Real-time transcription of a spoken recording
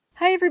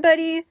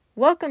everybody!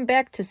 Welcome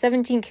back to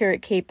 17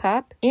 Karat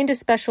K-Pop and a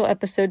special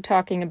episode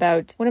talking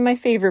about one of my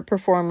favorite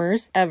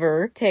performers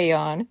ever,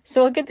 Taeyeon.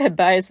 So I'll get that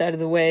bias out of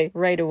the way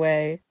right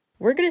away.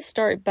 We're going to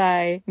start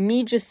by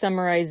me just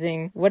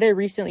summarizing what I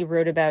recently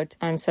wrote about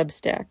on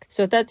Substack.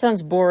 So if that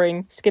sounds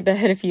boring, skip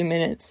ahead a few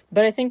minutes.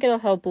 But I think it'll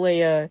help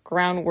lay a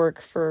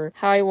groundwork for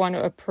how I want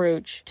to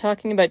approach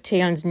talking about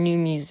Taeyeon's new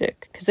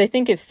music, because I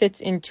think it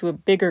fits into a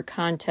bigger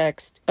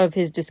context of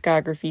his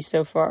discography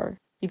so far.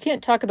 You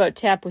can't talk about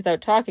TAP without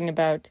talking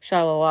about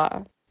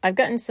Shalala. I've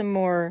gotten some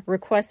more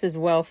requests as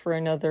well for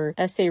another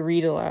essay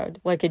read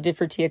aloud, like I did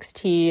for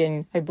TXT,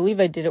 and I believe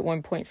I did at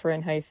one point for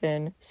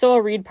NHYPEN. So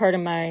I'll read part of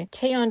my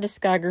Taeyeon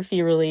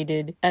discography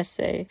related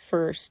essay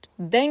first,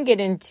 then get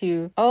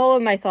into all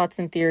of my thoughts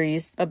and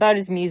theories about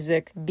his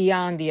music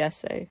beyond the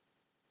essay.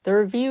 The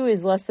review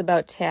is less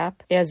about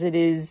TAP, as it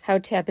is how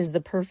TAP is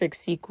the perfect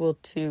sequel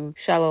to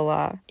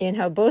Shalala, and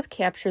how both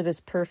capture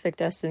this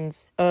perfect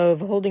essence of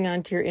holding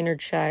on to your inner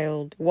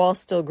child while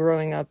still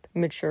growing up,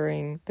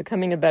 maturing,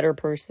 becoming a better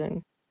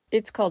person.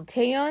 It's called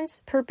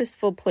Taeyeon's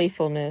Purposeful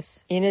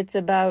Playfulness, and it's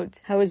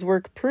about how his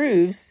work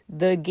proves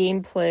the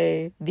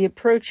gameplay, the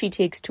approach he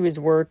takes to his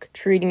work,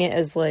 treating it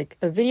as like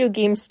a video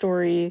game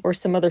story or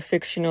some other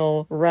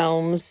fictional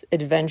realm's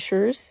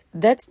adventures.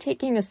 That's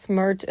taking a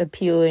smart,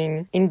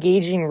 appealing,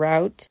 engaging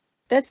route.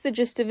 That's the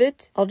gist of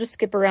it. I'll just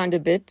skip around a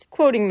bit,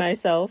 quoting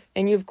myself,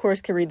 and you of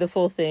course can read the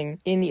full thing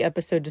in the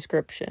episode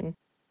description.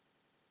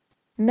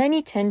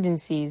 Many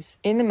tendencies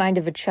in the mind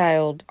of a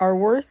child are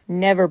worth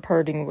never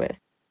parting with.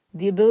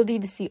 The ability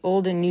to see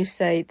old and new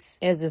sights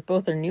as if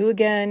both are new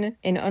again,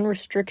 an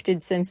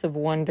unrestricted sense of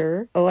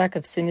wonder, a lack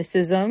of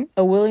cynicism,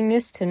 a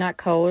willingness to not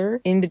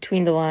color in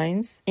between the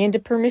lines, and a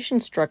permission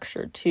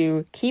structure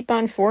to keep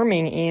on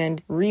forming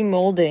and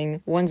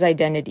remolding one's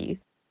identity.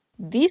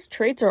 These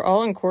traits are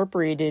all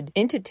incorporated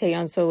into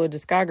Taeyeon's solo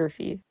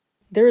discography.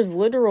 There is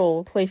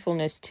literal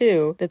playfulness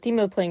too. The theme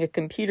of playing a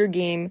computer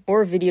game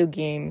or video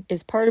game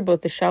is part of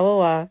both the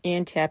Shalala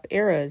and TAP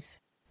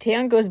eras.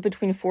 Taeyeon goes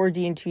between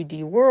 4D and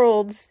 2D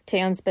worlds.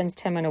 Taeyeon spends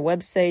time on a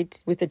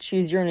website with a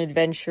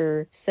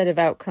choose-your-own-adventure set of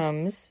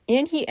outcomes.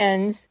 And he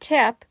ends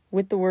TAP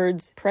with the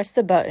words, press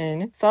the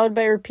button, followed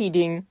by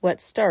repeating,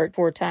 let's start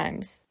 4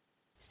 times.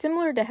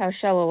 Similar to how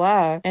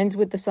Shalala ends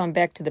with the song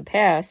Back to the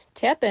Past,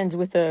 TAP ends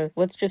with a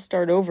let's just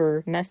start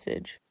over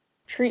message.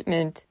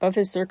 Treatment of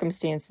his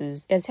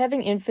circumstances as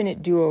having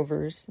infinite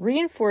do-overs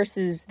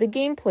reinforces the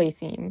gameplay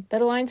theme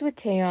that aligns with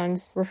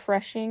Taeyeon's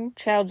refreshing,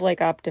 childlike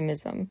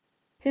optimism.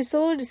 His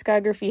solo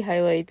discography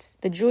highlights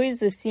the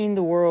joys of seeing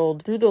the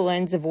world through the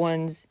lens of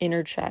one's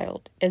inner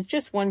child, as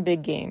just one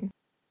big game.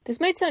 This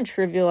might sound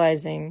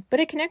trivializing, but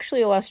it can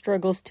actually allow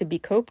struggles to be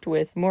coped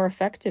with more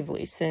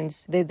effectively,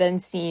 since they then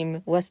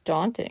seem less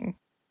daunting.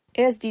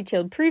 As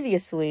detailed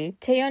previously,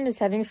 Taeyeon is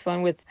having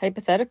fun with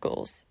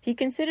hypotheticals. He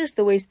considers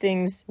the ways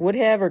things would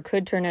have or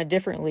could turn out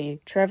differently,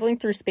 traveling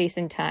through space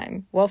and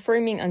time, while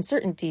framing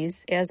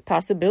uncertainties as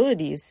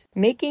possibilities,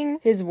 making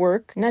his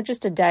work not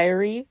just a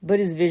diary, but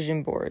his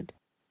vision board.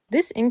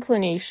 This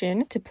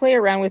inclination to play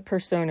around with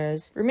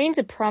personas remains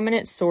a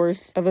prominent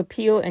source of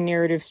appeal and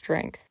narrative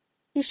strength.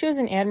 He shows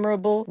an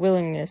admirable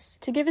willingness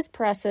to give his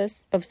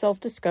process of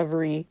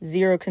self-discovery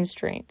zero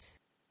constraints.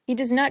 He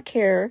does not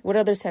care what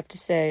others have to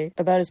say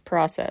about his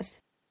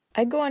process.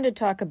 I go on to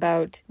talk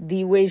about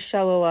the ways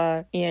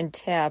Shalala and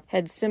TAP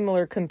had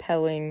similar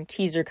compelling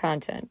teaser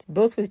content,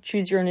 both with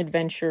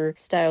choose-your-own-adventure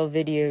style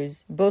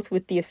videos, both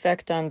with the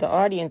effect on the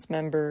audience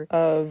member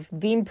of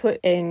being put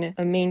in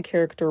a main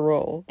character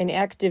role, an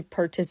active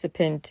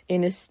participant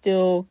in a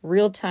still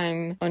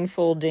real-time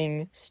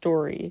unfolding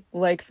story.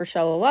 Like for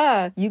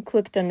Shalala, you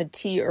clicked on the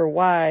T or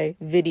Y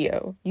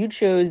video, you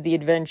chose the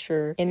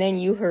adventure, and then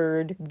you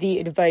heard the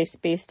advice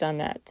based on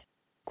that.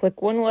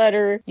 Click one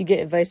letter, you get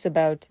advice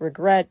about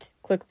regret.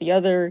 Click the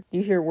other,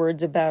 you hear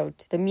words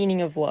about the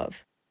meaning of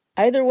love.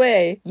 Either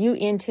way, you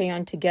and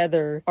Taeyeon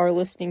together are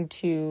listening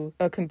to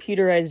a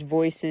computerized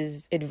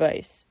voice's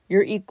advice.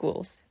 You're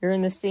equals. You're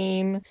in the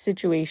same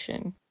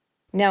situation.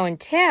 Now in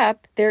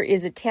TAP, there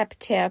is a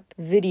tap-tap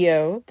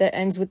video that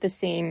ends with the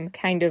same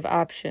kind of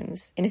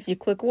options. And if you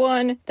click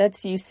one,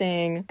 that's you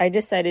saying, I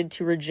decided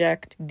to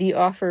reject the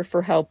offer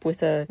for help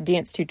with a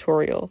dance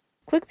tutorial.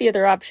 Click the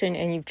other option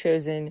and you've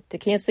chosen to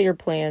cancel your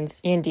plans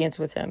and dance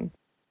with him.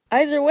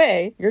 Either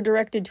way, you're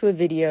directed to a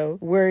video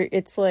where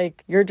it's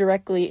like you're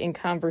directly in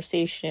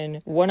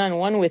conversation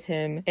one-on-one with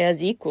him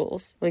as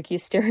equals, like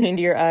he's staring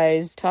into your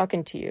eyes,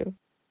 talking to you.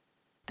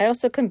 I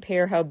also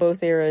compare how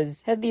both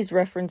eras had these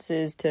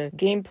references to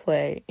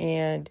gameplay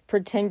and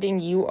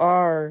pretending you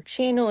are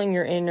channeling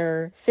your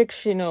inner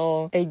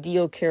fictional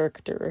ideal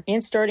character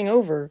and starting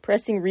over,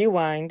 pressing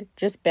rewind,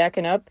 just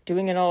backing up,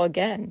 doing it all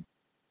again.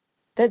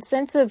 That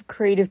sense of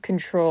creative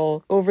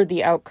control over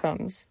the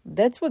outcomes,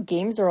 that's what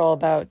games are all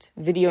about,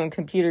 video and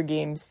computer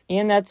games.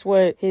 And that's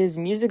what his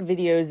music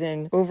videos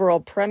and overall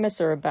premise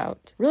are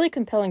about. Really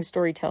compelling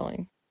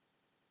storytelling.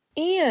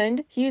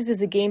 And he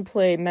uses a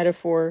gameplay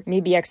metaphor,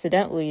 maybe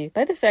accidentally,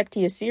 by the fact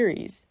he has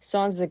series,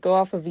 songs that go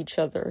off of each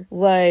other,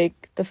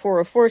 like the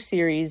 404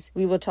 series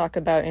we will talk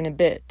about in a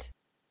bit.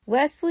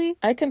 Lastly,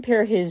 I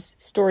compare his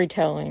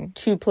storytelling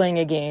to playing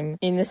a game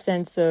in the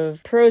sense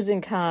of pros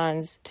and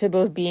cons to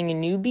both being a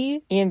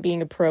newbie and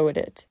being a pro at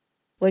it.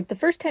 Like the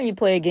first time you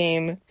play a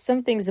game,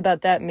 some things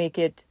about that make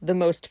it the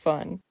most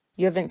fun.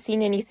 You haven't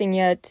seen anything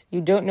yet,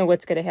 you don't know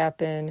what's going to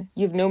happen,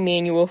 you have no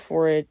manual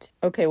for it.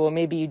 Okay, well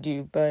maybe you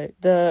do, but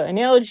the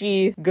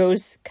analogy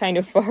goes kind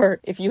of far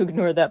if you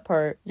ignore that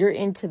part. You're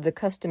into the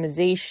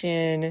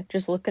customization,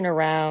 just looking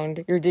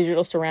around, your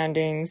digital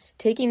surroundings,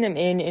 taking them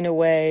in a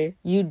way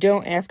you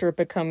don't after it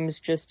becomes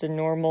just a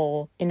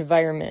normal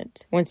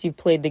environment once you've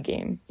played the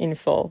game in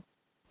full.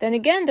 Then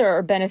again, there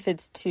are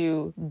benefits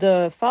to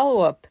the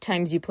follow-up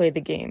times you play the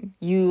game.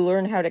 You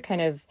learn how to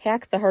kind of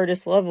hack the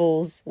hardest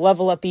levels,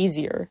 level up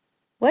easier.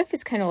 Life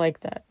is kind of like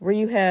that, where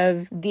you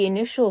have the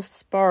initial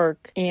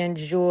spark and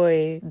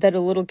joy that a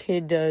little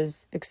kid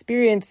does,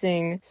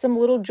 experiencing some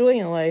little joy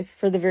in life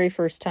for the very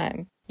first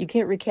time. You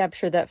can't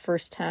recapture that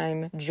first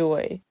time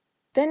joy.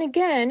 Then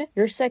again,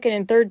 your second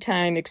and third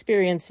time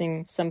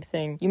experiencing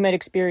something, you might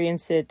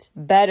experience it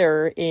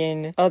better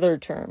in other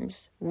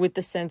terms, with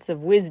the sense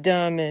of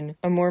wisdom and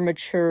a more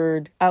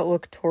matured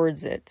outlook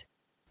towards it.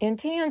 And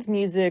Taeyeon's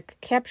music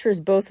captures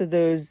both of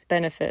those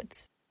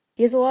benefits.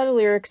 He has a lot of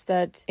lyrics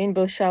that, in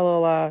both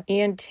Shalala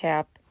and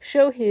Tap,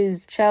 show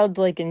his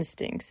childlike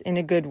instincts in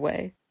a good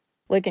way.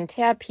 Like in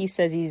Tap, he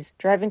says he's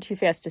driving too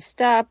fast to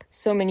stop,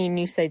 so many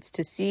new sights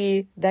to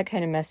see, that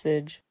kind of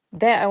message.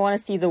 That I want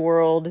to see the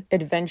world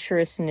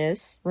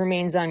adventurousness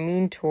remains on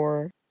Moon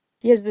Tour.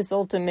 He has this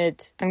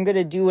ultimate, I'm going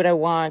to do what I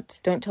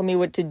want, don't tell me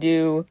what to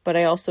do, but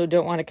I also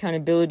don't want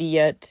accountability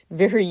yet,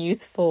 very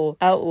youthful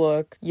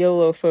outlook,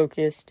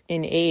 YOLO-focused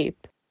in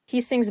Ape. He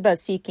sings about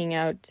seeking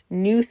out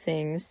new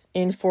things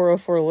in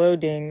 404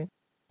 Loading.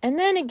 And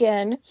then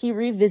again, he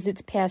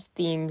revisits past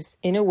themes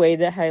in a way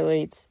that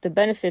highlights the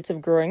benefits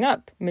of growing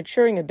up,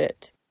 maturing a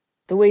bit.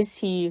 The ways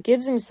he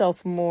gives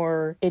himself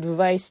more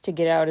advice to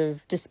get out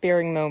of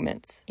despairing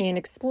moments and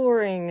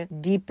exploring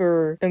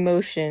deeper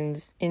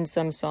emotions in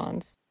some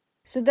songs.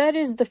 So that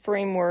is the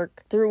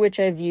framework through which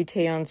I view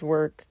Taeyeon's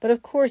work, but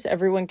of course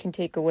everyone can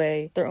take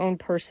away their own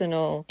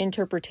personal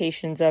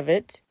interpretations of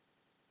it.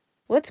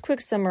 Let's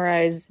quick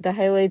summarize the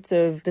highlights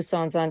of the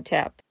songs on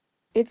Tap.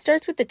 It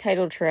starts with the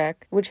title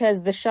track, which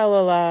has the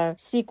Shalala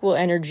sequel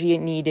energy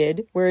it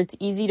needed, where it's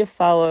easy to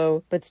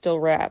follow but still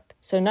rap.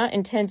 So not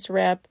intense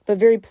rap, but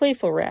very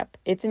playful rap.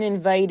 It's an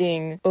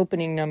inviting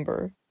opening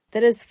number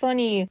that has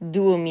funny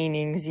dual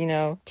meanings,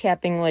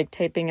 tapping like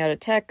typing out a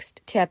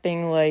text,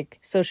 tapping like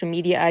social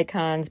media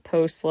icons,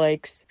 posts,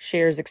 likes,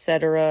 shares,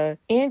 etc.,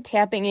 and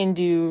tapping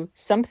into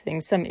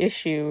something, some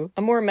issue,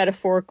 a more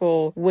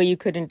metaphorical way you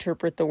could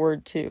interpret the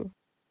word too.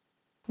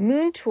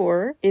 Moon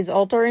Tour is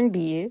alt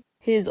R&B,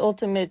 his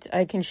ultimate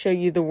I can show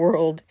you the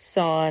world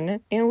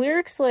song, and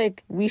lyrics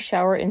like We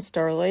Shower in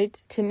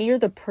Starlight to me are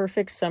the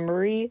perfect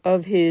summary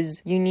of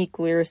his unique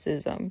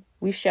lyricism.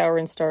 We shower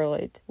in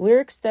starlight.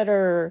 Lyrics that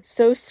are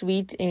so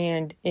sweet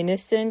and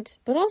innocent,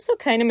 but also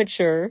kind of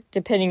mature,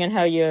 depending on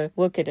how you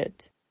look at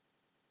it.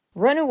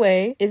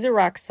 Runaway is a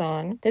rock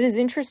song that is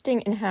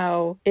interesting in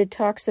how it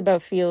talks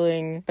about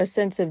feeling a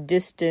sense of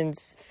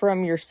distance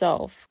from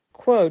yourself.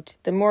 Quote,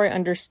 the more I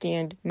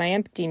understand my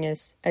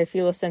emptiness, I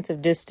feel a sense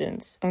of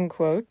distance,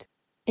 unquote.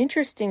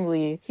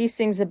 Interestingly, he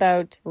sings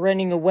about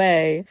running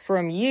away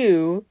from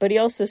you, but he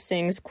also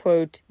sings,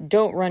 quote,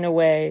 don't run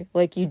away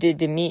like you did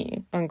to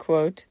me,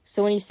 unquote.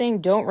 So when he's saying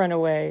don't run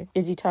away,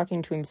 is he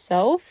talking to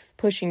himself,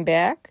 pushing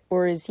back,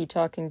 or is he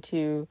talking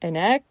to an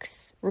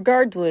ex?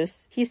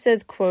 Regardless, he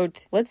says,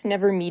 quote, let's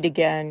never meet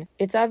again.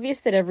 It's obvious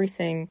that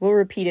everything will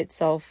repeat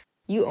itself.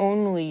 You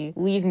only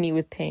leave me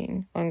with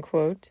pain,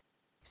 unquote.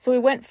 So he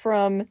went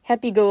from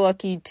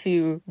happy-go-lucky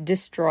to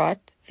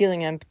distraught,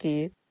 feeling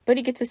empty, but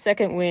he gets a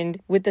second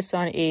wind with the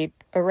song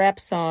Ape, a rap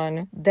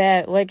song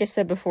that, like I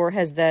said before,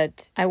 has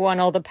that I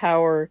want all the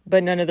power,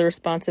 but none of the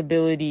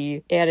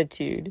responsibility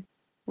attitude.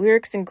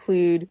 Lyrics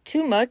include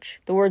too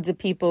much, the words of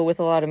people with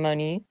a lot of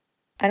money,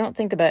 I don't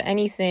think about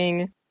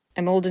anything,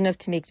 I'm old enough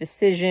to make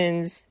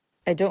decisions,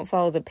 I don't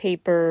follow the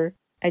paper,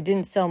 I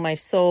didn't sell my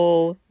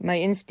soul, my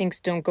instincts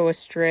don't go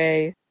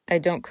astray, I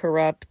don't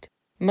corrupt,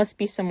 must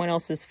be someone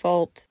else's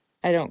fault,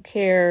 I don't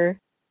care.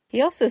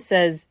 He also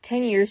says,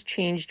 10 years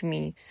changed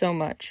me so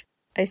much.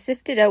 I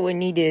sifted out what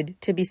needed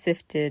to be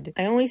sifted.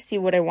 I only see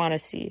what I want to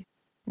see.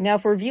 Now,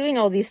 if we're viewing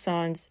all these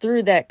songs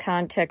through that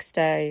context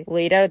I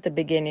laid out at the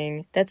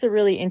beginning, that's a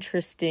really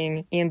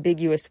interesting,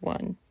 ambiguous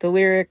one. The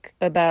lyric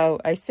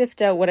about, I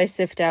sift out what I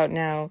sift out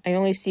now, I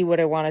only see what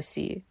I want to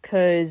see.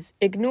 Because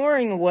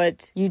ignoring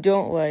what you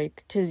don't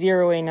like to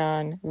zero in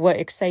on what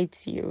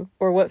excites you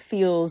or what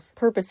feels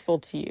purposeful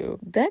to you,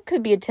 that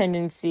could be a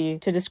tendency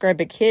to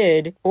describe a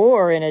kid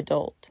or an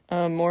adult,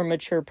 a more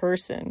mature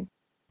person.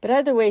 But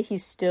either way,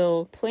 he's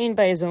still playing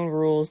by his own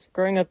rules,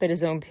 growing up at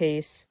his own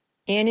pace.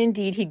 And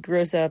indeed, he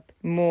grows up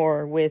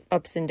more with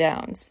ups and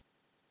downs.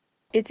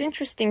 It's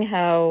interesting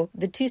how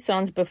the two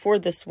songs before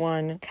this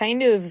one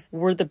kind of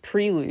were the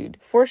prelude,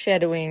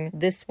 foreshadowing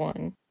this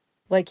one.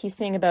 Like he's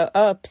saying about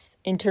ups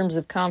in terms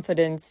of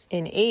confidence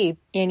in Ape,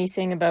 and he's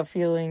saying about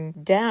feeling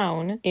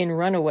down in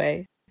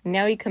Runaway.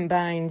 Now he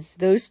combines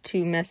those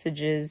two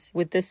messages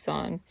with this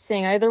song,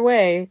 saying either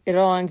way, it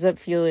all ends up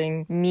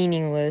feeling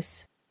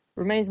meaningless.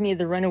 Reminds me of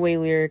the Runaway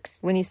lyrics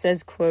when he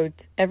says,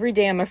 quote, "Every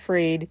day I'm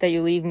afraid that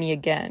you leave me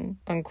again,"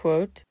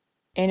 unquote.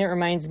 And it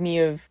reminds me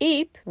of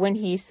Ape when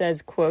he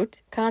says,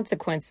 quote,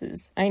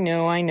 "Consequences. I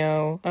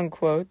know,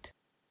 unquote."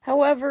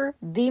 However,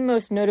 the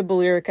most notable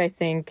lyric, I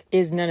think,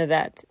 is none of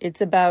that.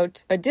 It's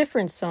about a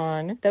different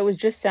song that was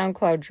just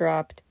SoundCloud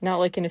dropped, not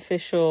like an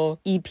official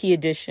EP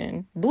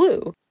edition,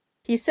 Blue.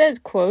 He says,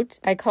 quote,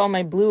 "I call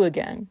my blue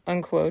again,"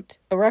 unquote,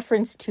 a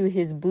reference to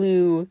his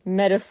blue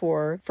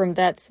metaphor from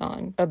that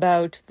song,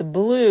 about the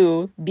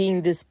blue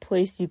being this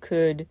place you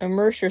could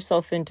immerse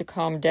yourself in to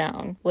calm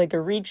down, like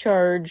a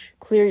recharge,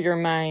 clear your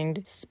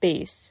mind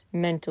space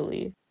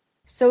mentally.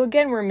 So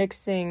again, we're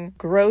mixing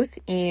growth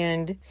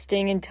and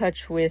staying in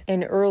touch with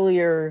an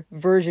earlier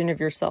version of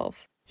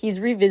yourself. He's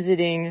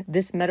revisiting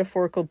this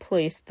metaphorical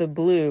place, the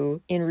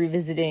blue, in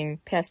revisiting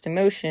past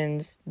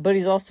emotions, but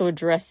he's also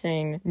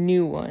addressing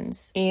new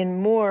ones and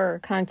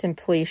more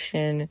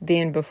contemplation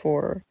than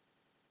before.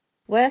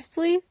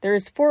 Lastly, there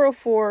is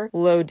 404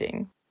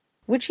 Loading,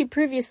 which he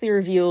previously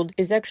revealed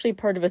is actually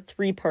part of a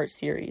 3-part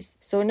series.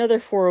 So another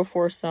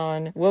 404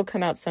 song will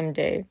come out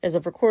someday. As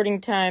of recording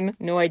time,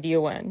 no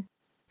idea when.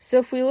 So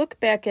if we look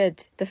back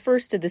at the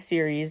first of the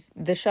series,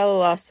 the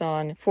Shalala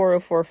song,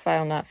 404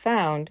 File Not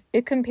Found,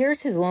 it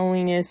compares his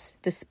loneliness,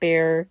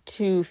 despair,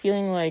 to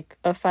feeling like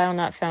a file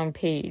not found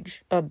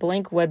page, a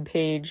blank web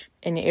page,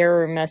 an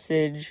error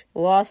message,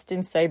 lost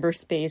in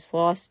cyberspace,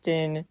 lost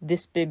in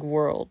this big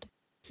world.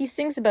 He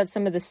sings about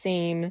some of the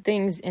same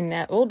things in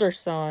that older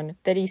song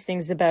that he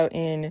sings about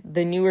in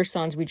the newer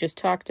songs we just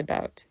talked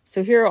about.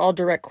 So here are all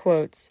direct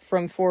quotes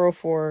from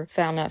 404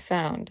 File Not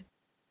Found.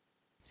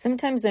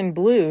 "Sometimes I'm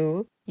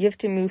blue. You have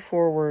to move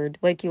forward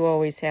like you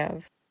always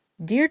have.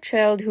 Dear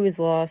child who is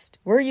lost,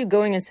 where are you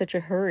going in such a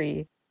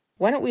hurry?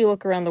 Why don't we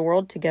look around the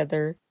world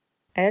together?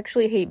 I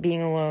actually hate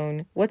being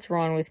alone. What's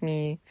wrong with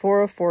me?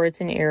 404,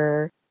 it's an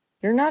error.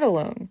 You're not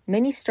alone.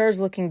 Many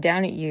stars looking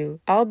down at you.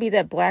 I'll be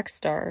that black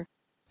star.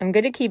 I'm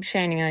going to keep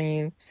shining on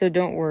you, so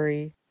don't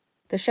worry.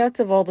 The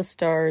shouts of all the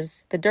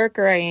stars, the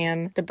darker I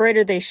am, the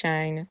brighter they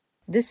shine.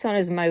 This sun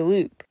is my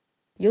loop.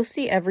 You'll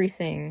see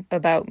everything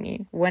about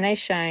me when I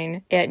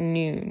shine at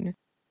noon.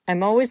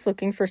 I'm always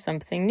looking for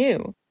something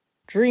new.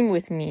 Dream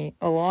with me,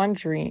 a long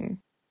dream."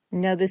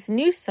 Now this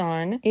new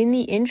song in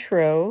the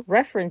intro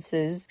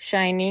references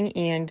shining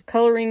and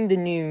coloring the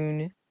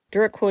noon.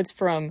 Direct quotes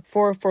from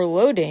 404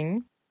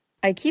 Loading.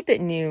 "I keep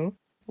it new.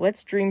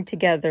 Let's dream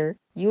together.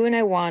 You and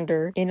I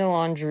wander in a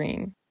long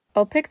dream.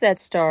 I'll pick that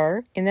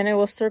star, and then I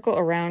will circle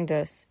around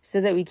us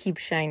so that we keep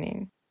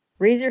shining.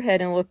 Raise your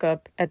head and look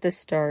up at the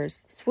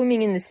stars.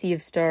 Swimming in the sea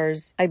of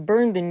stars, I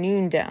burn the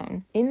noon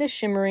down in the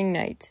shimmering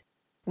night.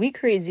 We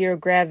create zero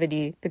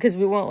gravity because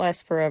we won't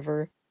last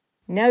forever.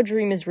 Now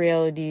dream is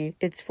reality.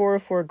 It's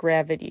 404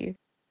 gravity.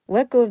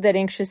 Let go of that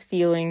anxious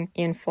feeling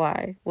and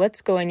fly.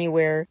 Let's go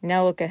anywhere.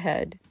 Now look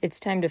ahead. It's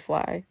time to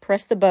fly.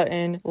 Press the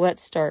button.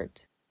 Let's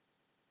start."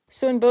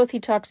 So in both he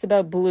talks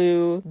about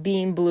blue,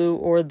 being blue,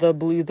 or the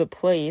blue, the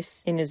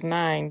place, in his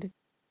mind.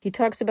 He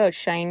talks about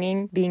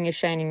shining, being a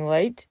shining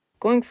light,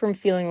 going from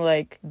feeling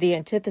like the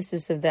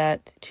antithesis of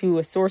that to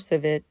a source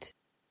of it.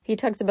 He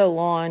talks about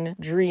long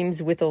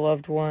dreams with a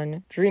loved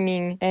one,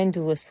 dreaming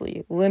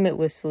endlessly,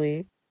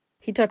 limitlessly.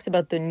 He talks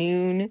about the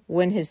noon,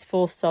 when his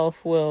full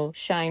self will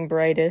shine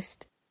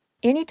brightest.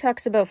 And he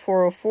talks about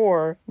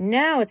 404.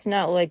 Now it's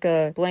not like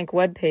a blank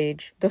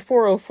webpage. The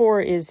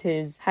 404 is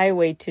his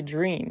highway to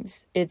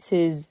dreams. It's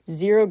his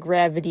zero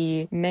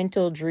gravity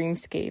mental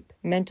dreamscape,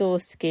 mental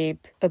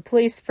escape, a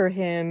place for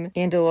him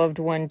and a loved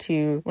one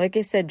to, like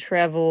I said,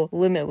 travel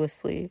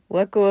limitlessly,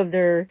 let go of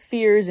their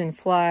fears and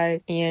fly,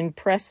 and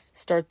press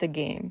start the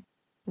game.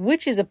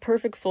 Which is a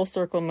perfect full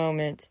circle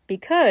moment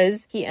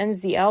because he ends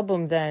the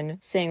album then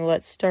saying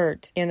let's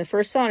start. And the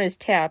first song is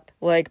tap,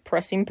 like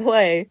pressing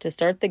play to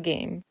start the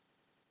game.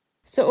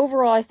 So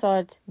overall, I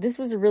thought this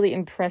was a really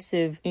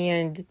impressive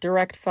and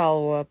direct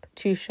follow-up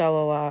to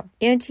Shalala.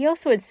 And he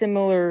also had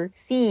similar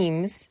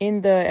themes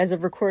in the, as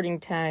of recording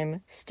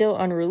time, still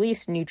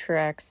unreleased new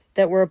tracks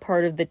that were a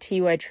part of the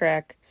TY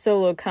Track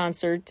solo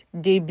concert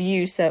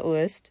debut set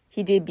list.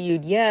 He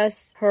debuted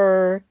Yes,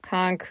 Her,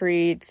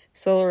 Concrete,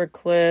 Solar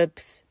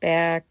Eclipse,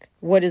 Back,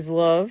 What is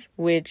Love,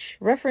 which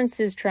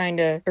references trying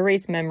to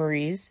erase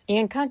memories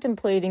and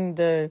contemplating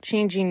the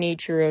changing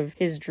nature of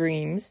his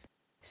dreams.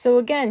 So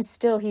again,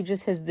 still he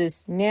just has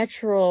this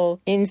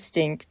natural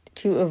instinct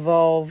to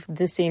evolve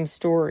the same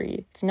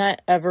story. It's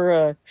not ever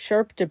a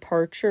sharp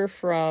departure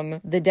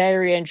from the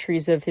diary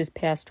entries of his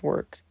past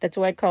work. That's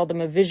why I call them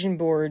a vision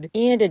board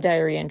and a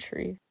diary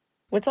entry.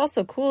 What's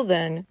also cool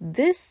then,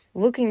 this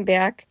looking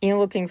back and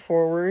looking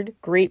forward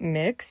great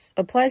mix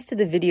applies to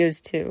the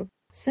videos too.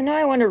 So now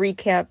I want to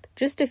recap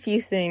just a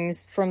few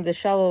things from the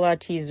Shalala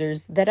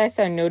teasers that I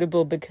found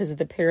notable because of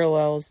the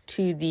parallels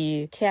to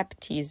the Tap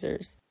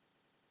teasers.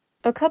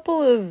 A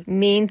couple of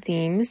main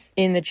themes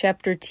in the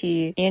Chapter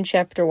T and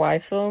Chapter Y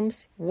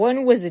films.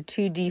 One was a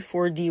 2D,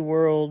 4D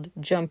world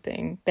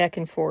jumping back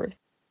and forth.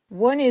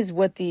 One is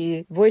what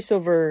the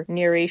voiceover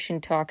narration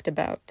talked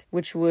about,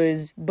 which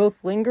was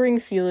both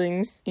lingering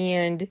feelings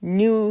and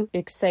new,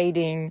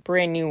 exciting,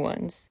 brand new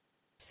ones.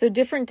 So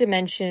different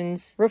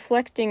dimensions,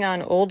 reflecting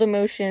on old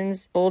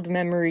emotions, old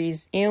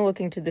memories, and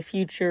looking to the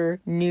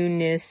future,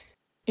 newness,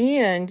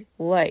 and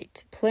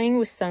light, playing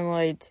with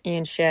sunlight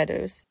and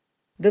shadows.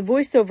 The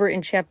voiceover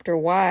in Chapter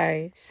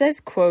Y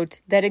says,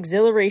 quote, that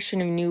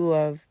exhilaration of new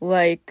love,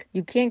 like,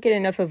 you can't get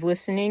enough of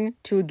listening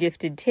to a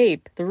gifted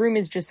tape. The room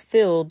is just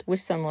filled with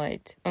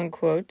sunlight,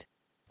 unquote.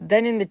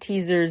 Then in the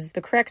teasers,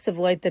 the cracks of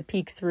light that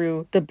peek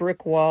through the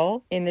brick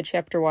wall in the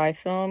Chapter Y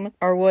film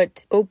are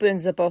what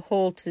opens up a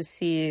hole to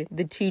see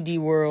the 2D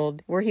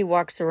world where he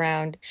walks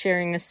around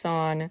sharing a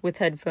song with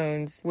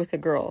headphones with a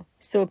girl.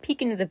 So a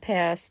peek into the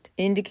past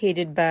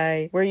indicated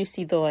by where you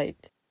see the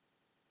light.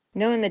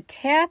 Now in the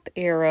tap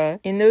era,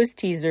 in those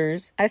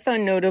teasers, I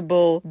found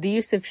notable the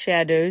use of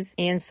shadows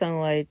and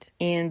sunlight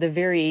and the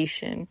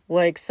variation.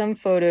 Like some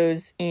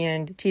photos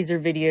and teaser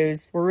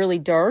videos were really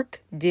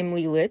dark,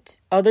 dimly lit,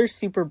 others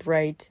super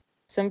bright.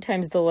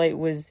 Sometimes the light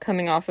was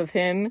coming off of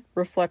him,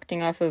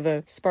 reflecting off of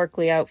a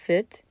sparkly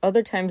outfit.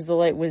 Other times the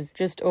light was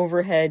just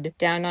overhead,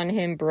 down on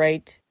him,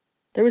 bright.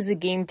 There was a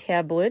game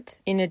tablet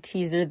in a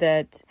teaser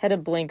that had a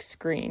blank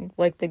screen.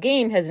 Like the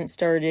game hasn't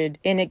started,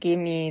 and it gave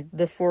me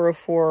the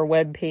 404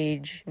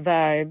 webpage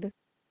vibe.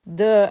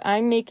 The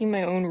I'm making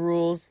my own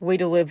rules, way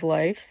to live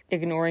life,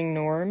 ignoring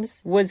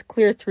norms, was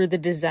clear through the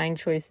design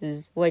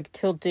choices, like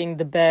tilting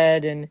the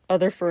bed and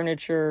other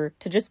furniture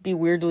to just be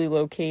weirdly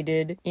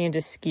located and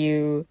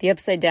askew. The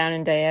upside down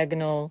and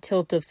diagonal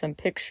tilt of some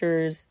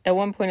pictures. At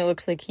one point it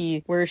looks like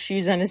he wears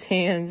shoes on his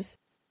hands.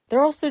 There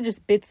are also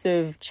just bits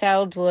of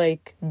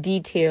childlike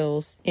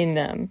details in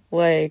them,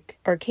 like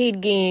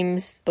arcade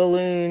games,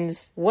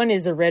 balloons. One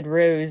is a red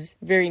rose,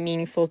 very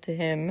meaningful to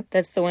him.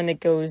 That's the one that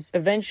goes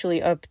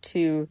eventually up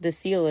to the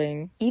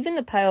ceiling. Even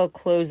the pile of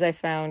clothes I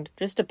found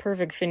just a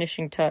perfect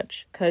finishing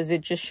touch, because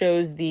it just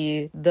shows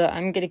the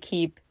I'm gonna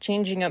keep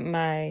changing up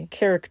my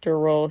character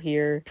role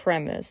here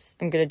premise.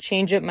 I'm gonna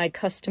change up my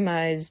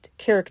customized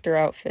character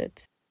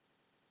outfit.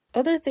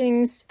 Other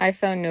things I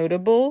found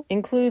notable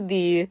include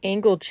the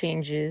angle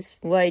changes,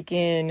 like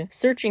in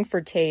Searching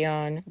for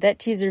Taeyeon. That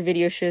teaser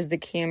video shows the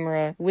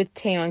camera with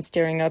Taeyeon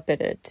staring up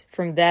at it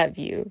from that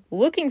view.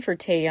 Looking for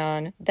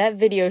Taeyeon, that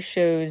video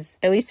shows,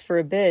 at least for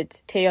a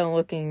bit, Taeyeon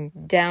looking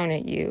down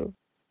at you.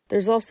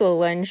 There's also a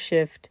lens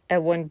shift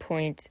at one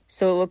point,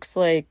 so it looks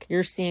like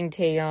you're seeing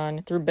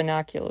Taeyeon through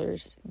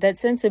binoculars. That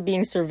sense of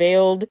being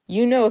surveilled,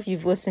 you know if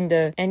you've listened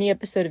to any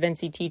episode of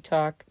NCT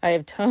Talk, I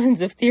have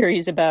tons of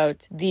theories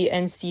about the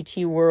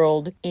NCT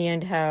world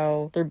and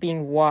how they're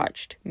being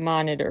watched,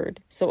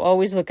 monitored. So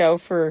always look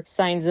out for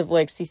signs of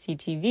like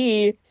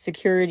CCTV,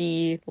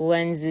 security,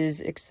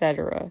 lenses,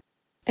 etc.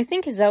 I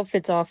think his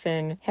outfits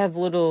often have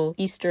little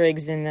Easter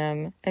eggs in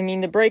them. I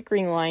mean, the bright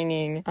green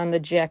lining on the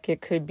jacket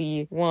could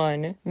be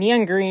one.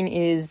 Neon green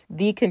is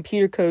the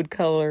computer code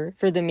color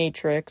for the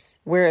Matrix,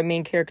 where a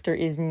main character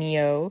is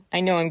Neo.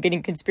 I know I'm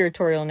getting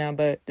conspiratorial now,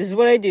 but this is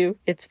what I do.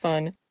 It's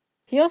fun.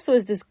 He also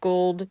has this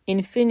gold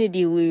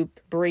infinity loop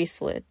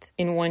bracelet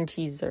in one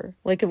teaser.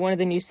 Like in one of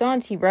the new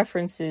songs, he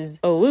references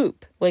a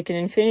loop, like an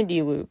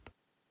infinity loop.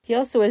 He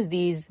also has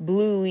these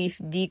blue leaf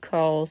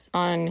decals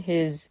on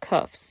his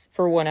cuffs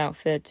for one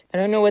outfit. I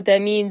don't know what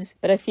that means,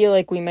 but I feel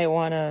like we might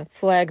want to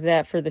flag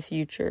that for the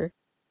future.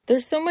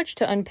 There's so much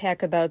to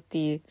unpack about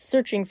the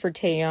Searching for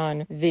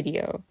Taeyeon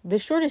video. The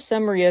shortest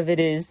summary of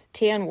it is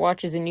Taeyeon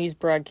watches a news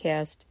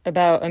broadcast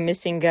about a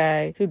missing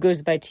guy who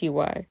goes by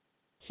TY.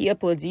 He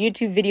uploads a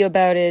YouTube video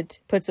about it,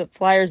 puts up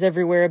flyers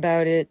everywhere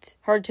about it.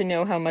 Hard to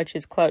know how much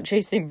is clout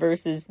chasing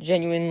versus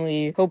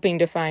genuinely hoping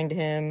to find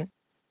him.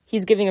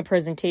 He's giving a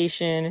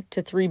presentation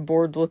to 3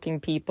 bored-looking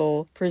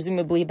people,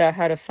 presumably about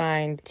how to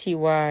find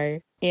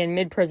TY. And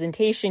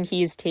mid-presentation,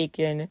 he is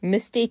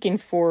mistaken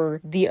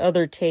for the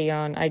other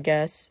Taeyeon, I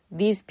guess.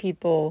 These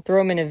people throw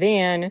him in a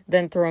van,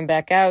 then throw him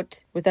back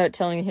out without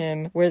telling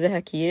him where the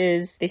heck he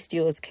is. They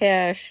steal his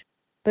cash.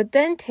 But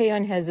then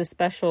Taeyeon has a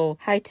special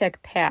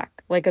high-tech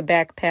pack, like a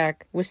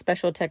backpack with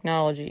special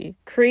technology,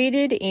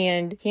 created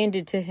and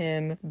handed to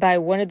him by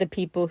one of the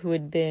people who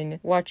had been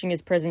watching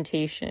his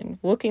presentation,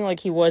 looking like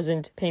he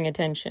wasn't paying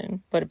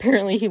attention, but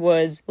apparently he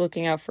was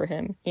looking out for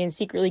him, and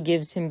secretly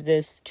gives him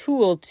this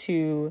tool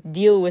to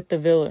deal with the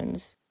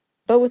villains.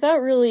 But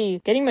without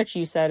really getting much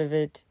use out of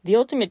it, the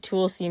ultimate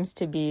tool seems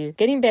to be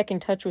getting back in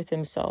touch with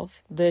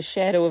himself, the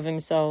shadow of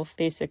himself,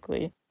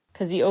 basically.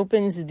 Because he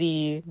opens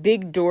the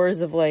big doors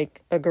of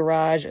like a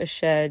garage, a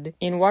shed,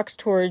 and walks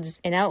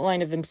towards an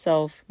outline of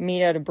himself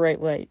made out of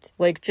bright light.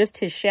 Like just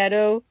his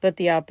shadow, but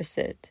the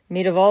opposite.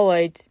 Made of all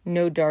light,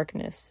 no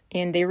darkness.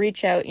 And they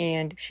reach out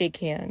and shake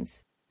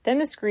hands. Then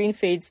the screen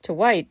fades to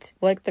white,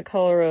 like the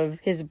color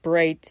of his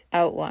bright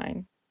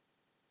outline.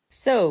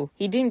 So,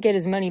 he didn't get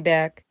his money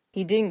back.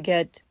 He didn't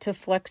get to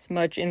flex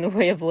much in the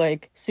way of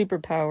like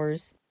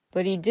superpowers.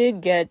 But he did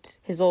get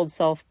his old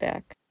self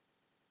back.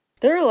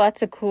 There are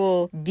lots of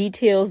cool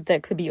details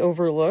that could be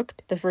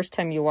overlooked the first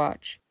time you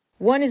watch.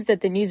 One is that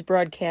the news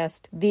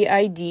broadcast, the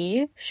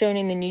ID shown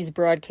in the news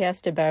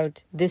broadcast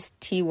about this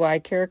TY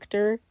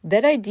character,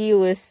 that ID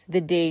lists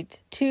the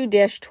date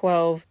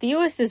 2-12. The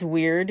US is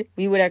weird.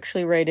 We would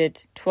actually write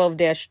it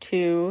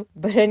 12-2.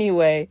 But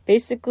anyway,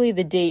 basically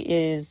the date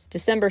is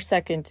December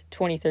 2nd,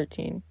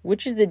 2013,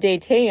 which is the day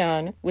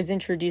Taeyeon was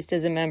introduced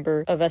as a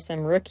member of SM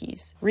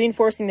Rookies,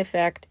 reinforcing the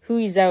fact who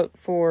he's out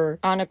for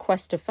on a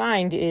quest to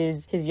find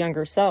is his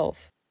younger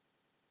self.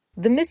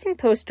 The missing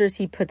posters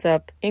he puts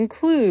up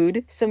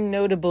include some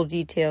notable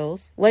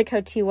details, like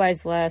how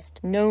TY's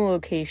last known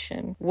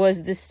location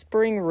was the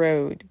Spring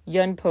Road,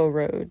 Yunpo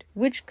Road,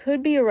 which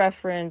could be a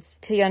reference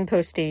to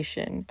Yunpo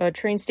Station, a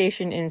train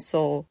station in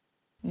Seoul.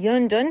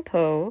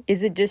 Yeondeunpo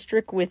is a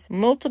district with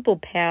multiple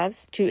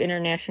paths to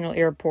international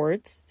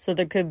airports, so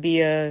there could be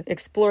a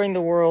exploring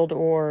the world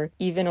or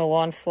even a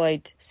long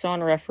flight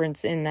song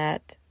reference in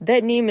that.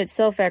 That name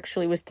itself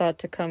actually was thought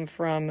to come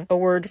from a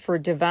word for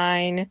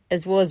divine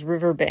as well as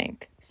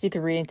riverbank. So you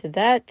could read into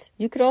that.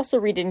 You could also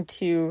read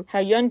into how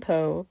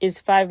Yunpo is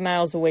 5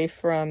 miles away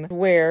from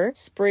where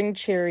Spring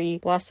Cherry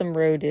Blossom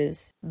Road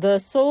is. The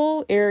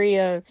Seoul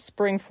area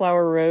spring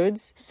flower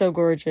roads, so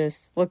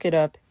gorgeous. Look it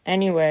up.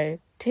 Anyway,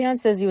 Taeyeon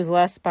says he was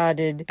last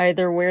spotted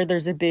either where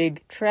there's a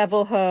big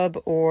travel hub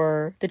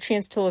or the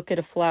chance to look at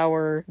a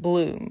flower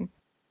bloom.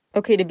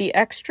 Okay, to be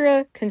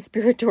extra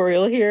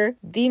conspiratorial here,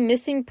 the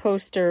missing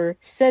poster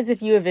says if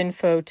you have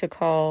info to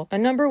call a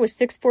number with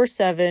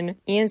 647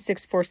 and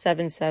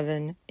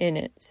 6477 in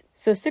it.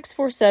 So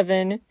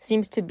 647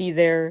 seems to be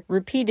there,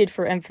 repeated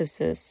for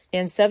emphasis.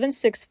 And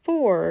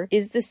 764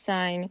 is the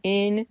sign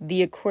in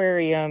the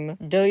aquarium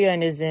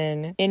Doyeon is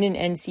in an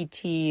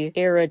NCT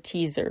era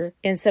teaser.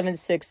 And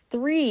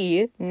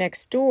 763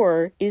 next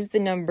door is the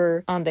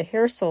number on the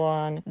hair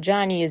salon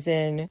Johnny is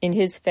in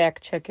his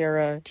fact check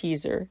era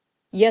teaser.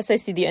 Yes, I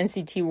see the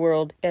NCT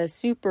world as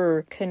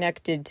super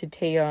connected to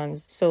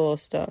Taeyeon's solo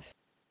stuff.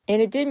 And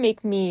it did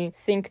make me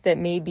think that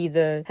maybe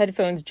the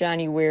headphones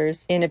Johnny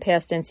wears in a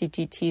past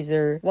NCT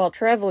teaser while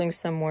traveling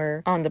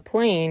somewhere on the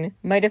plane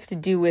might have to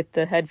do with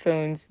the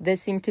headphones that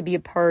seem to be a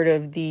part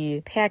of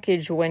the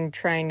package when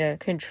trying to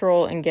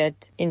control and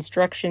get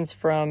instructions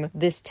from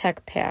this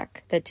tech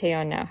pack that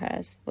Taeyeon now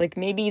has. Like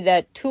maybe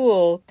that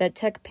tool, that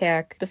tech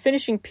pack, the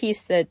finishing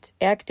piece that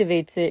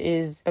activates it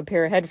is a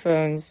pair of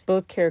headphones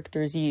both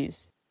characters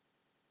use.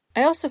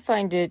 I also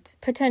find it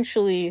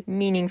potentially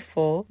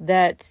meaningful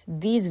that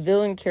these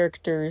villain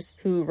characters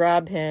who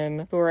rob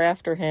him, who are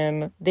after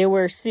him, they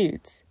wear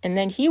suits. And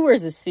then he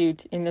wears a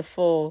suit in the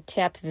full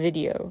tap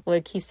video.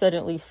 Like he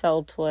suddenly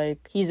felt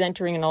like he's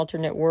entering an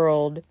alternate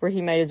world where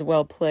he might as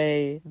well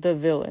play the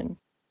villain.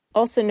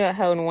 Also note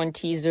how in one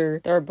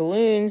teaser there are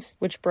balloons,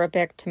 which brought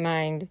back to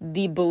mind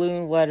the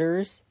balloon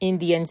letters in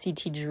the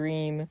NCT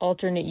Dream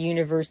alternate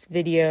universe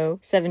video,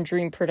 7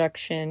 Dream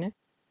production.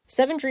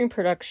 7 Dream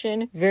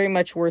production, very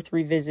much worth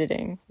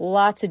revisiting.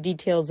 Lots of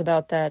details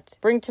about that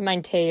bring to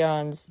mind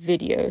Taeyeon's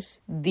videos.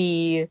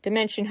 The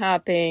dimension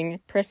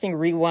hopping, pressing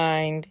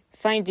rewind,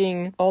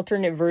 finding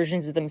alternate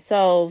versions of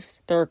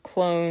themselves. There are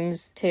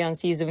clones Taeyeon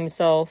sees of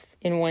himself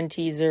in one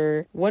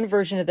teaser. One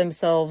version of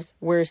themselves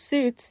wears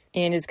suits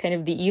and is kind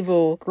of the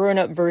evil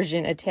grown-up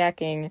version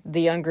attacking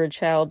the younger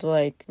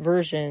childlike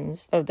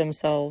versions of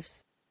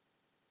themselves.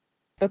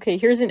 Okay,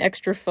 here's an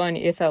extra fun,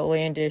 if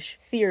outlandish,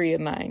 theory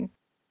of mine.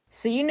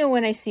 So you know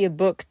when I see a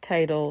book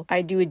title,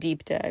 I do a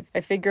deep dive.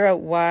 I figure out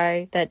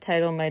why that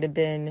title might have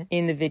been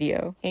in the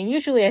video. And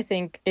usually I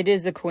think it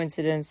is a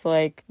coincidence,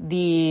 like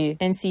the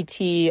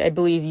NCT, I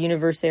believe,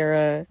 Universe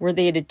era, where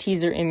they had a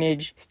teaser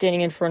image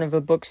standing in front of a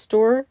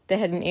bookstore that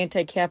had an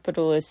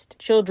anti-capitalist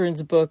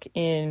children's book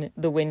in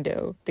the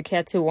window. The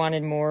Cats Who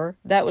Wanted More.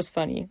 That was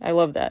funny. I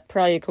love that.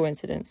 Probably a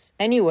coincidence.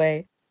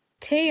 Anyway,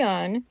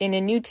 Taeyeon, in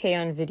a new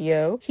Taeyeon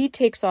video, he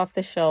takes off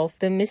the shelf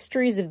The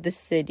Mysteries of the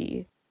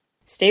City.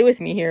 Stay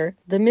with me here.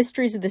 The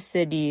Mysteries of the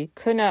City,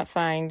 could not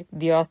find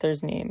the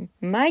author's name.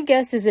 My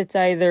guess is it's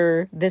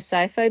either the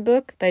sci-fi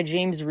book by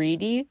James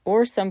Reedy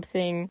or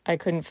something I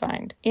couldn't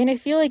find. And I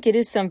feel like it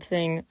is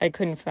something I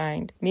couldn't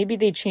find. Maybe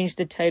they changed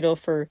the title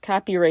for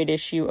copyright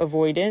issue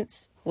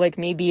avoidance. Like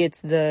maybe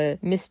it's the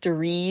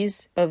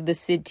mysteries of the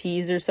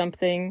cities or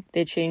something.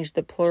 They changed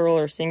the plural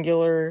or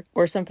singular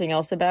or something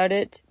else about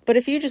it. But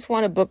if you just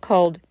want a book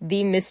called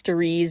The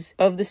Mysteries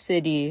of the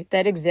City,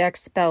 that exact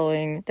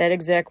spelling, that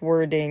exact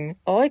wording,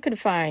 all I could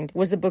find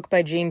was a book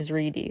by James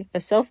Reedy,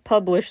 a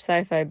self-published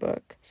sci-fi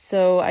book.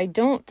 So I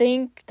don't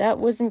think that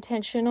was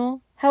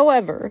intentional.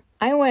 However,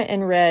 I went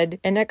and read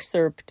an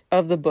excerpt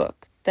of the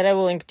book that I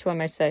will link to on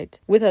my site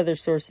with other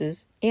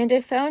sources. And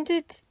I found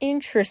it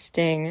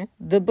interesting.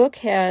 The book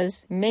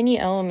has many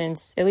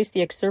elements, at least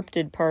the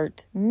excerpted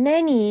part,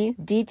 many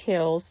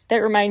details that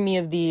remind me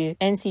of the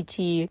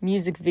NCT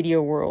music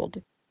video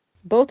world.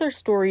 Both are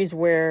stories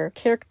where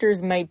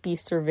characters might be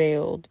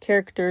surveilled.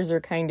 Characters are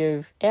kind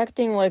of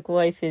acting like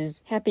life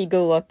is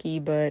happy-go-lucky,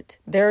 but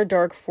there are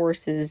dark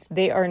forces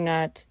they are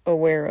not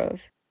aware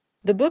of.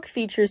 The book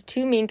features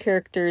 2 main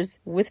characters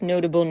with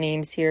notable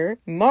names here,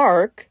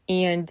 Mark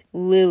and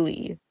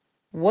Lily.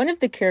 One of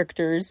the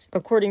characters,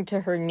 according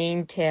to her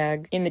name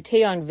tag in the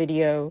Taeyeon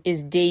video,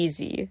 is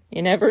Daisy.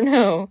 You never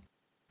know.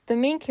 The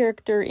main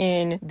character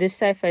in this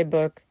sci-fi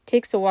book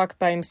takes a walk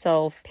by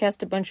himself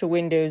past a bunch of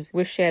windows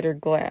with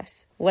shattered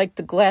glass, like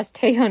the glass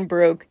Taeyeon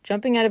broke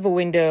jumping out of a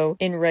window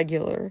in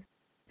Regular.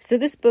 So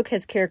this book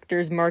has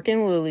characters Mark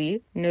and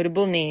Lily,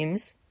 notable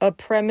names, a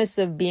premise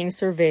of being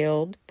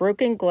surveilled,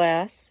 broken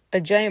glass,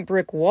 a giant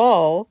brick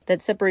wall that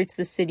separates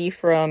the city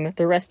from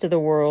the rest of the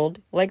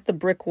world, like the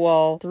brick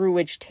wall through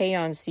which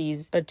Taeyeon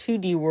sees a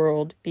 2D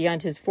world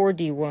beyond his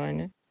 4D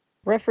one,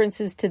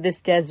 references to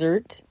this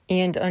desert,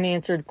 and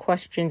unanswered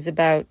questions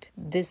about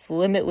this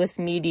limitless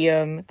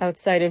medium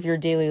outside of your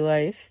daily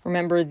life.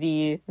 Remember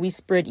the We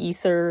Spread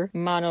Ether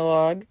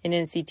monologue in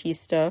NCT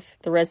Stuff,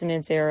 the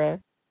Resonance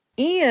era.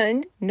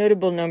 And,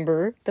 notable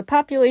number, the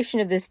population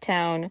of this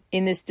town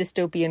in this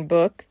dystopian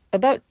book,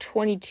 about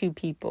 22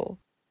 people.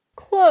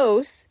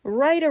 Close,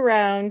 right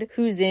around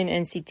who's in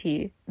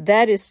NCT.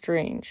 That is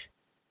strange.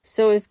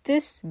 So if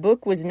this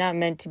book was not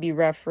meant to be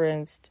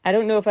referenced, I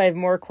don't know if I have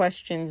more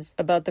questions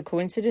about the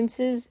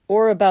coincidences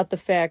or about the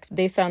fact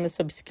they found this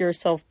obscure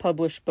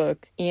self-published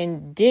book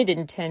and did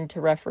intend to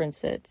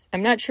reference it.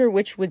 I'm not sure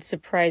which would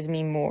surprise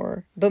me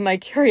more, but my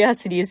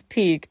curiosity is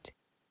piqued.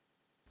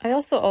 I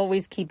also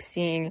always keep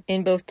seeing,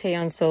 in both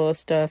Taeyeon solo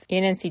stuff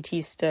and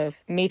NCT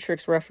stuff,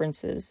 Matrix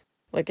references.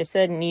 Like I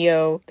said,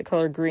 Neo, the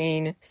color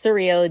green,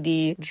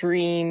 surreality,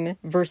 dream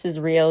versus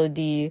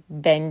reality,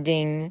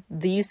 bending,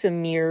 the use of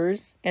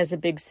mirrors as a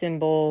big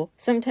symbol,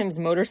 sometimes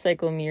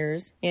motorcycle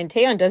mirrors, and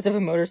Taeyeon does have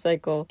a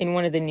motorcycle in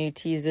one of the new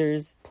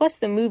teasers. Plus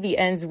the movie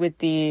ends with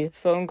the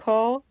phone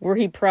call where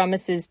he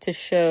promises to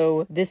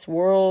show this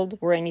world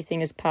where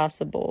anything is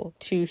possible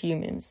to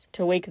humans,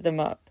 to wake them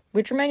up.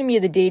 Which reminded me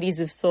of the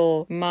Deities of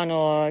Soul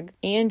monologue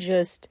and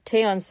just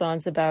Taeyeon's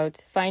songs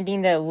about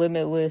finding that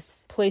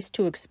limitless place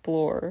to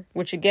explore,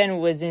 which again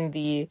was in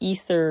the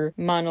Ether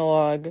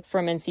monologue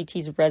from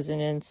NCT's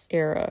Resonance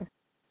era.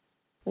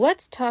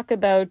 Let's talk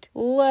about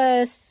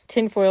less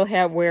tinfoil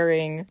hat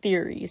wearing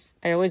theories.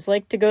 I always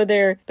like to go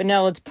there, but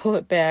now let's pull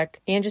it back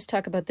and just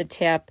talk about the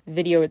tap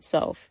video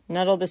itself,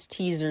 not all this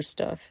teaser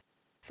stuff.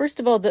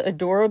 First of all, the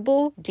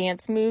adorable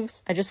dance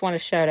moves, I just want to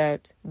shout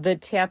out. The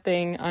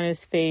tapping on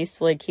his face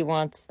like he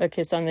wants a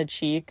kiss on the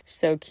cheek,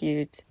 so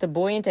cute. The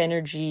buoyant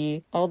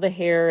energy, all the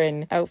hair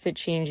and outfit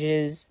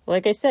changes.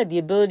 Like I said, the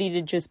ability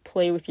to just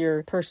play with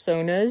your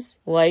personas,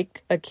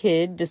 like a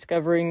kid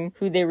discovering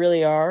who they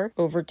really are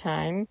over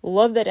time.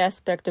 Love that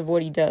aspect of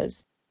what he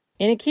does.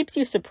 And it keeps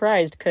you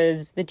surprised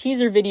because the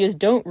teaser videos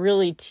don't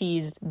really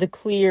tease the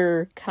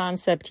clear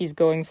concept he's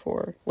going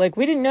for. Like,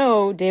 we didn't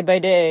know day by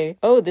day,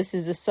 oh, this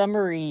is a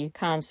summary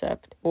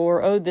concept,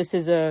 or oh, this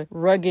is a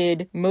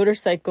rugged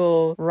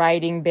motorcycle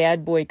riding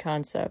bad boy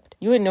concept.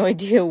 You had no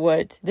idea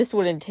what this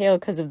would entail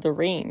because of the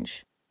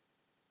range.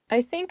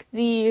 I think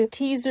the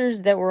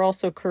teasers that were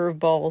also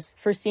curveballs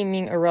for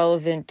seeming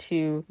irrelevant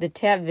to the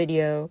tap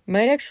video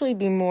might actually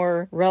be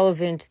more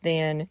relevant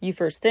than you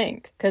first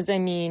think. Because, I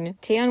mean,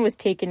 Taeyeon was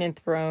taken and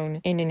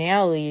thrown in an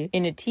alley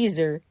in a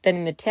teaser, then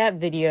in the tap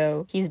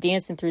video, he's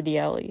dancing through the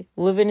alley,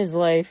 living his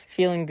life,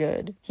 feeling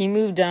good. He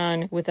moved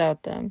on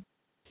without them.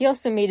 He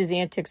also made his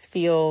antics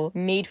feel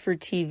made for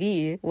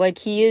TV, like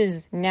he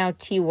is now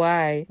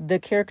TY, the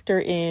character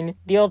in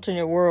The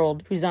Alternate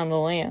World who's on the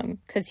lam.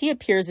 Because he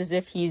appears as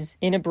if he's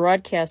in a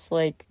broadcast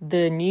like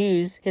the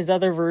news his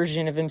other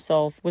version of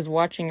himself was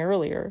watching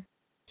earlier.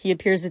 He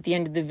appears at the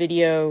end of the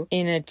video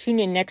in a tune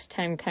in next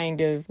time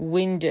kind of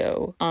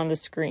window on the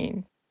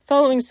screen.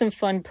 Following some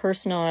fun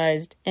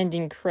personalized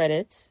ending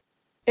credits.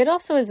 It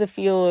also has a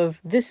feel of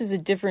this is a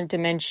different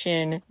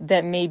dimension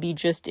that may be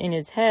just in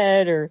his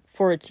head, or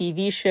for a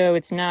TV show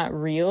it's not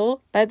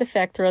real. By the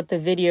fact throughout the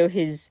video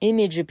his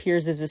image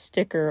appears as a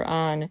sticker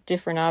on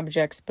different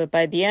objects, but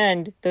by the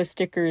end those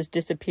stickers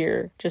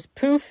disappear. Just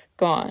poof,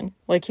 gone,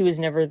 like he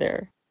was never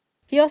there.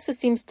 He also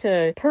seems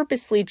to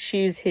purposely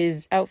choose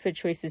his outfit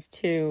choices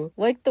too,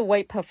 like the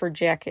white puffer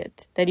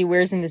jacket that he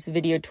wears in this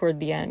video toward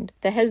the end,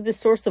 that has the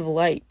source of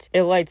light.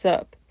 It lights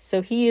up.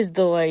 So he is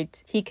the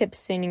light he kept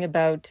singing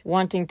about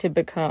wanting to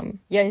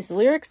become. Yeah, his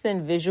lyrics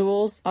and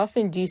visuals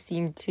often do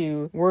seem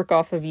to work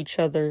off of each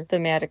other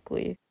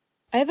thematically.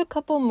 I have a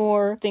couple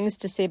more things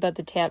to say about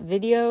the tap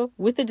video,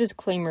 with a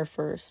disclaimer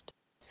first.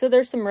 So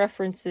there's some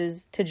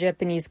references to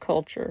Japanese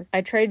culture.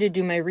 I tried to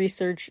do my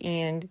research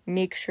and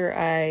make sure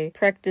I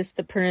practice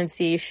the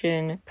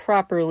pronunciation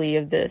properly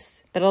of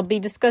this. But I'll be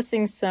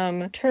discussing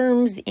some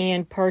terms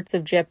and parts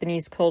of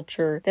Japanese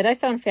culture that I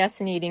found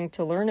fascinating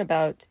to learn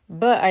about,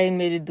 but I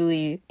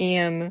admittedly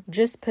am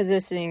just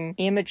possessing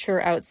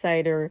amateur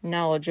outsider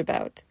knowledge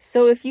about.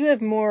 So if you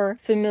have more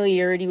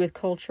familiarity with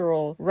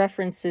cultural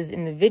references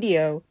in the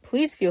video,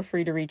 please feel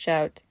free to reach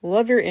out.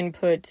 Love your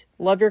input,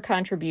 love your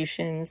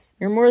contributions.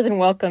 You're more than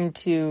welcome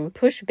to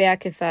push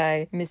back if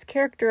I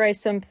mischaracterize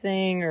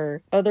something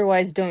or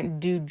otherwise don't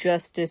do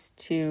justice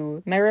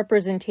to my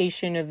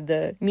representation of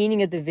the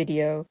meaning of the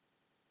video.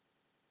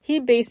 He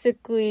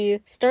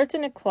basically starts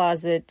in a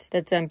closet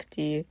that's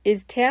empty,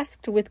 is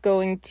tasked with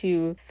going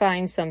to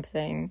find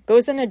something,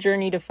 goes on a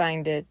journey to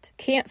find it,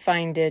 can't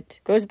find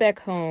it, goes back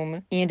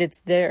home, and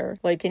it's there,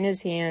 like in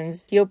his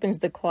hands. He opens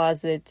the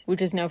closet,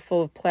 which is now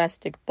full of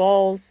plastic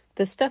balls.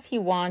 The stuff he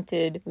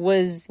wanted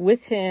was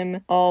with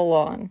him all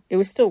along. It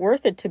was still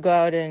worth it to go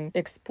out and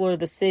explore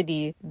the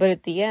city, but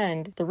at the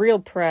end, the real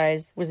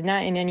prize was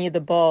not in any of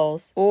the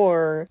balls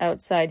or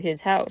outside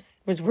his house,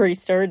 was where he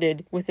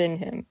started within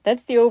him.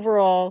 That's the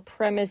overall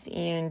premise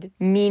and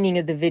meaning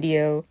of the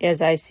video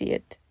as I see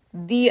it.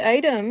 The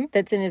item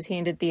that's in his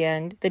hand at the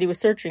end that he was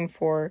searching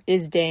for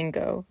is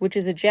dango, which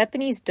is a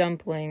Japanese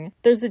dumpling.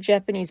 There's a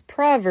Japanese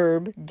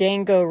proverb,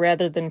 dango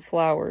rather than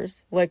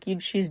flowers, like you'd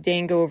choose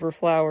dango over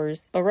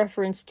flowers, a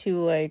reference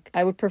to like,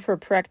 I would prefer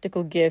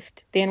practical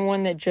gift than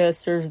one that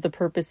just serves the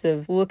purpose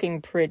of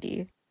looking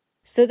pretty.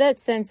 So that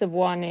sense of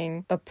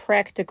wanting a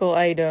practical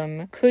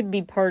item could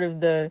be part of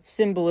the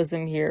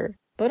symbolism here.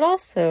 But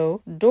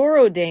also,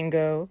 Doro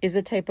Dango is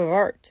a type of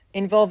art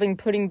involving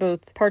putting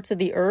both parts of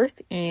the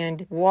earth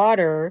and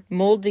water,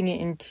 molding it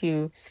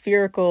into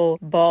spherical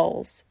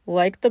balls,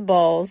 like the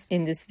balls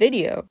in this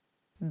video.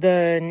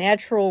 The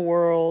natural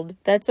world,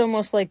 that's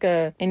almost like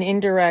an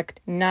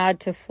indirect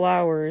nod to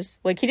flowers.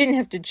 Like he didn't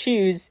have to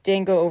choose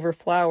dango over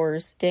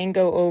flowers,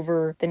 dango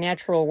over the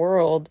natural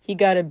world. He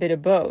got a bit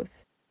of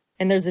both.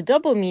 And there's a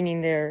double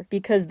meaning there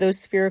because those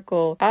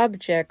spherical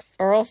objects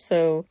are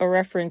also a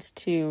reference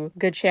to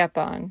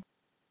gachapon.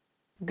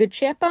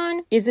 Gachapon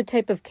is a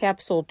type of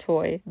capsule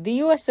toy. The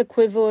US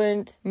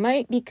equivalent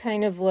might be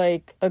kind of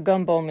like a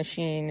gumball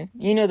machine.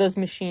 You know those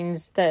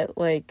machines that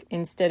like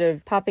instead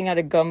of popping out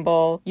a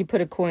gumball, you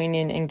put a coin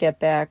in and get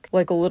back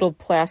like a little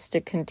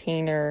plastic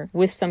container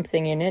with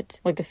something in it,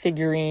 like a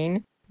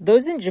figurine.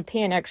 Those in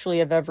Japan actually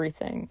have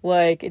everything.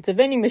 Like, it's a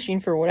vending machine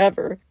for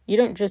whatever. You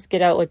don't just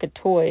get out like a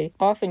toy.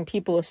 Often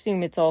people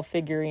assume it's all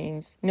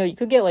figurines. No, you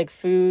could get like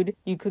food.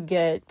 You could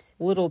get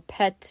little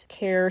pet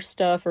care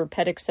stuff or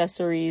pet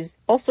accessories.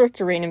 All sorts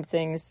of random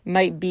things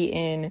might be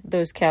in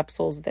those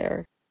capsules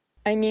there.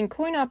 I mean,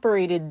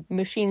 coin-operated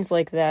machines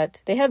like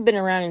that, they have been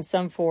around in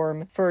some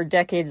form for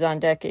decades on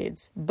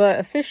decades. But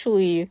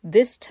officially,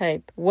 this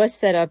type was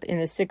set up in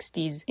the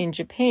 60s in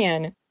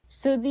Japan.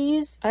 So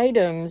these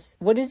items,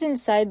 what is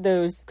inside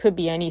those could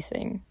be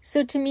anything.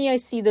 So to me, I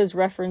see those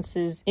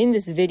references in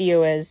this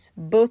video as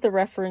both a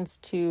reference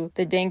to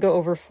the dango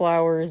over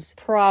flowers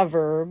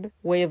proverb,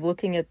 way of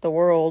looking at the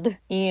world,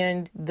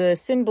 and the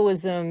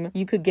symbolism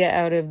you could get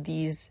out of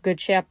these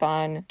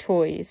gachapon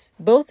toys.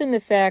 Both in the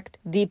fact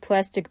the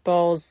plastic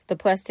balls, the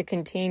plastic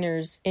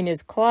containers in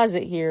his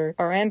closet here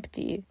are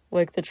empty.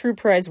 Like the true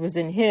prize was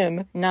in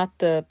him, not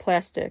the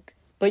plastic.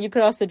 But you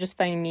could also just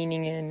find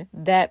meaning in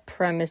that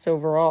premise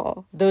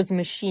overall. Those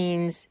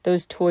machines,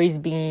 those toys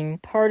being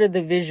part of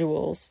the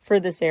visuals for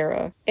this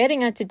era.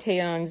 Adding on to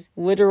Taeyeon's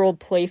literal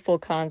playful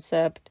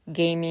concept,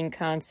 gaming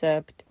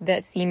concept,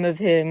 that theme of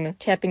him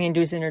tapping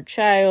into his inner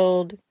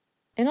child.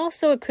 And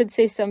also it could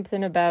say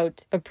something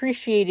about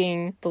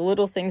appreciating the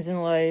little things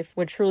in life,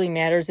 what truly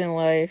matters in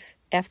life.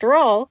 After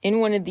all, in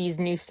one of these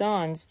new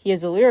songs, he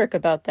has a lyric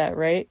about that,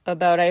 right?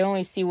 About I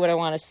only see what I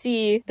want to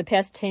see. The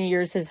past 10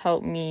 years has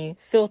helped me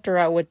filter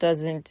out what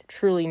doesn't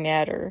truly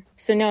matter.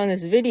 So now in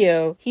this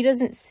video, he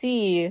doesn't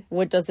see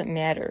what doesn't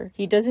matter.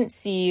 He doesn't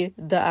see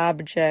the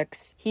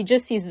objects. He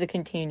just sees the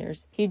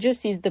containers. He just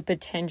sees the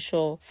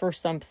potential for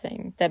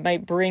something that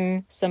might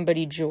bring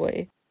somebody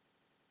joy.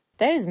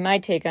 That is my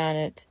take on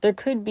it. There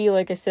could be,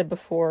 like I said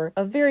before,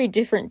 a very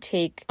different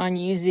take on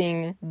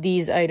using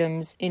these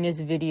items in his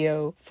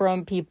video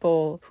from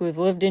people who have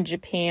lived in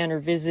Japan or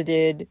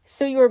visited.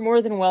 So you are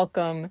more than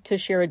welcome to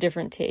share a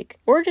different take,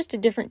 or just a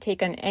different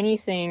take on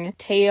anything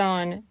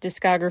Taeyeon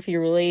discography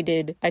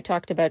related I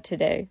talked about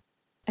today.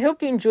 I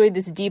hope you enjoyed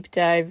this deep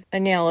dive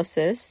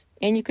analysis,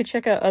 and you could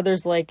check out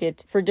others like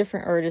it for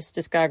different artists'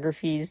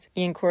 discographies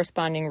and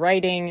corresponding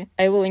writing.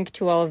 I will link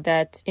to all of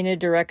that in a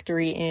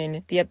directory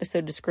in the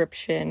episode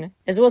description,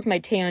 as well as my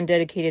Taeyeon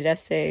dedicated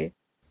essay.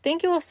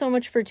 Thank you all so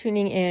much for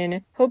tuning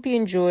in. Hope you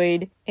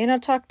enjoyed, and I'll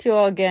talk to you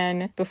all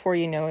again before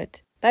you know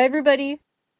it. Bye, everybody!